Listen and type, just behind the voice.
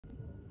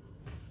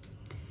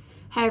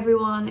Hey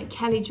everyone,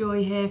 Kelly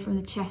Joy here from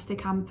the Chester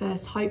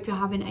campus. Hope you're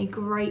having a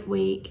great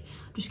week.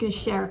 I'm just going to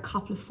share a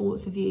couple of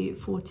thoughts with you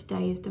for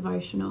today's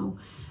devotional.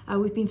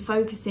 We've been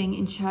focusing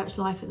in church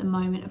life at the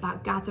moment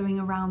about gathering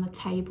around the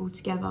table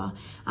together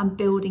and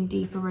building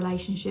deeper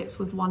relationships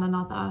with one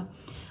another.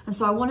 And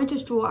so I want to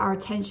just draw our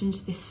attention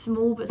to this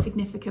small but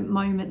significant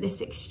moment,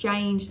 this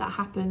exchange that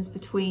happens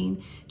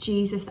between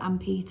Jesus and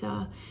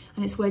Peter.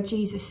 And it's where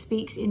Jesus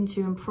speaks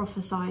into and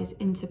prophesies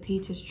into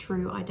Peter's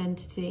true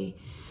identity.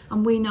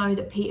 And we know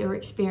that Peter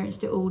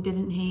experienced it all,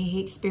 didn't he? He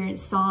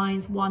experienced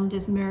signs,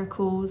 wonders,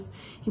 miracles.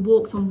 He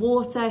walked on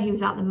water. He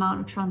was at the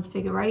Mount of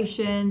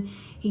Transfiguration.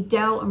 He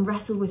dealt and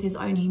wrestled with his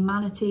own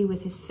humanity,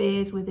 with his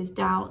fears, with his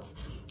doubts.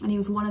 And he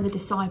was one of the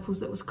disciples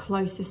that was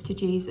closest to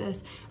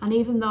Jesus. And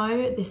even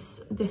though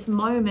this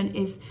moment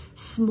is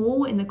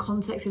small in the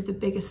context of the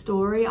bigger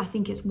story, I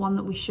think it's one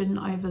that we shouldn't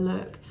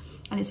overlook.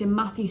 And it's in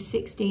Matthew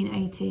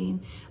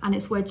 16:18. And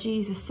it's where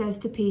Jesus says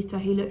to Peter,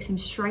 he looks him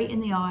straight in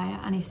the eye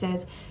and he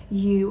says,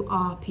 "You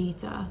are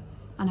Peter,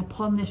 and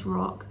upon this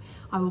rock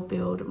I will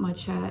build my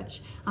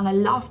church." And I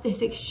love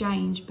this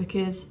exchange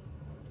because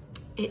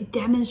it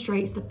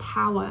demonstrates the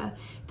power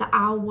that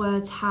our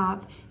words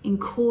have in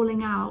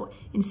calling out,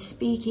 in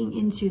speaking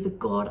into the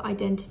God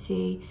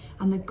identity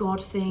and the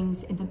God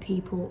things in the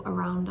people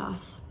around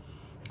us.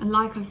 And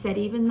like I've said,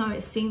 even though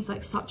it seems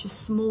like such a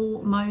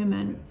small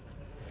moment,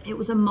 it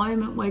was a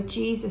moment where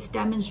Jesus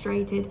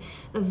demonstrated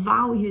the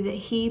value that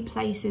he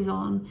places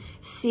on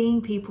seeing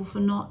people for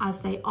not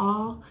as they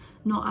are,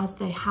 not as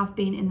they have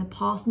been in the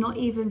past, not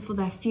even for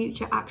their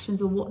future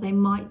actions or what they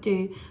might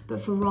do,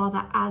 but for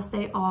rather as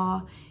they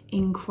are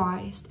in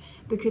Christ.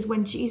 Because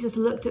when Jesus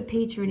looked at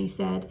Peter and he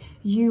said,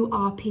 "You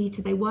are Peter,"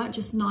 they weren't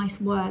just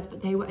nice words,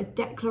 but they were a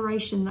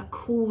declaration that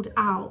called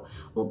out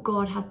what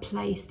God had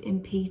placed in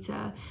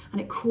Peter,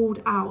 and it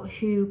called out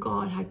who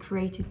God had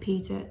created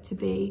Peter to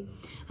be.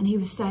 And he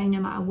was saying,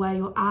 no matter where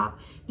you're at,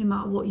 no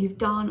matter what you've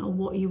done or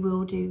what you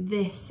will do,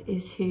 this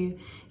is who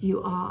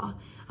you are.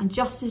 And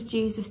just as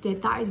Jesus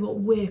did, that is what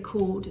we're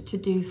called to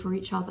do for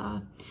each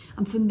other.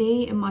 And for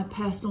me, in my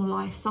personal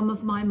life, some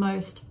of my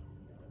most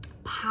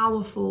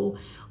powerful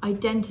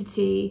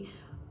identity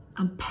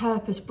and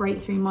purpose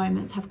breakthrough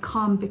moments have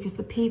come because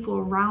the people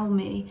around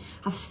me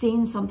have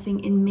seen something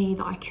in me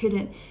that I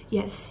couldn't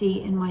yet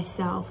see in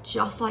myself.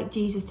 Just like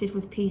Jesus did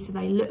with Peter,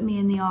 they looked me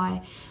in the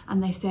eye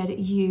and they said,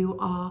 "You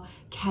are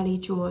Kelly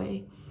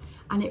Joy."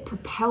 And it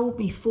propelled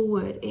me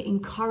forward, it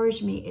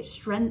encouraged me, it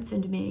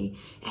strengthened me,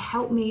 it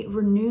helped me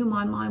renew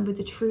my mind with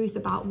the truth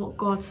about what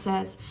God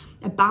says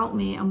about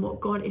me and what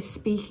God is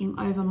speaking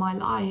over my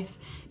life.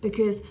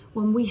 Because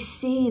when we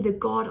see the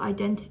God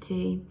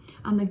identity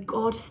and the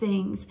God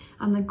things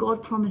and the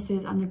God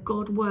promises and the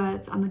God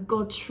words and the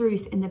God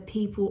truth in the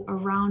people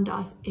around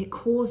us, it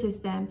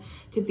causes them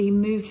to be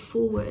moved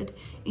forward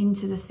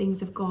into the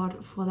things of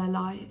God for their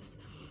lives.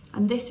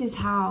 And this is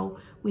how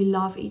we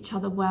love each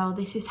other well.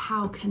 This is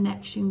how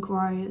connection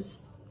grows.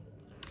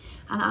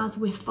 And as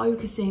we're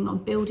focusing on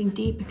building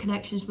deeper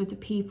connections with the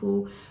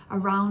people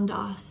around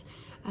us,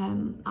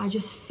 I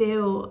just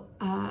feel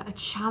a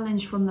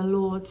challenge from the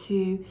Lord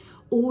to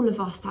all of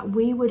us that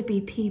we would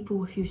be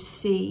people who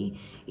see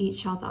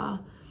each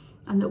other,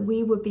 and that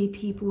we would be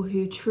people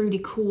who truly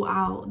call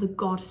out the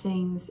God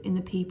things in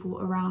the people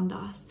around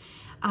us.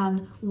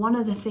 And one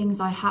of the things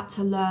I had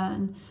to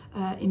learn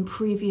in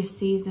previous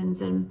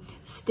seasons, and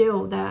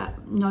still there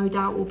no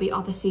doubt will be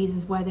other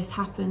seasons where this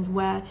happens,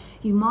 where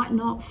you might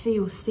not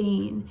feel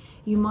seen,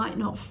 you might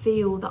not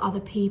feel that other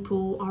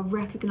people are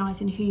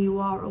recognizing who you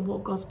are or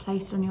what God's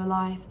placed on your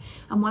life.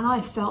 And when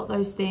I've felt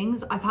those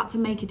things, I've had to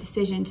make a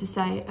decision to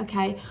say,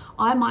 okay,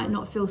 I might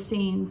not feel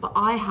seen, but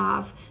I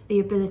have the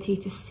ability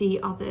to see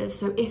others.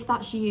 So if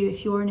that's you,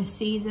 if you're in a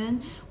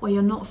season where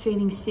you're not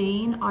feeling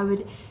seen, I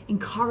would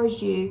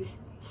encourage you,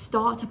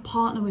 start to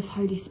partner with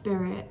Holy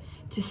Spirit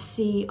to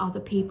see other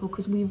people,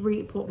 because we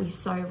reap what we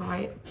sow,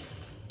 right?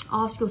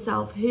 Ask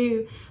yourself,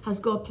 who has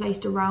God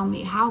placed around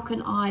me? How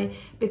can I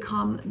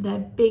become their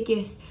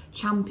biggest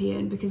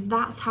champion? Because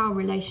that's how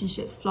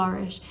relationships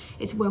flourish.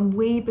 It's when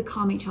we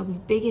become each other's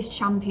biggest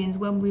champions,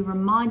 when we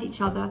remind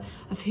each other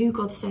of who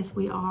God says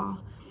we are.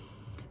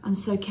 And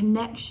so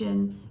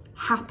connection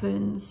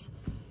happens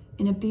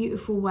in a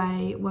beautiful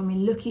way when we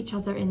look each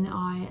other in the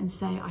eye and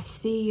say, "I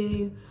see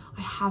you,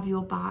 I have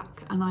your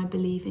back, and I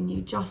believe in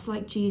you." Just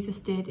like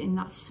Jesus did in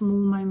that small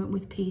moment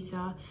with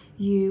Peter,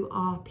 "You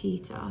are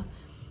Peter."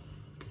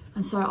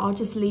 And so I'll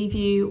just leave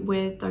you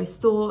with those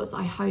thoughts.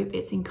 I hope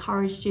it's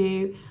encouraged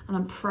you, and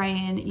I'm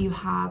praying you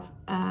have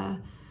a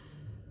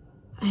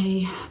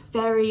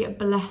very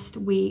blessed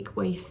week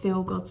where you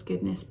feel God's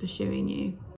goodness pursuing you.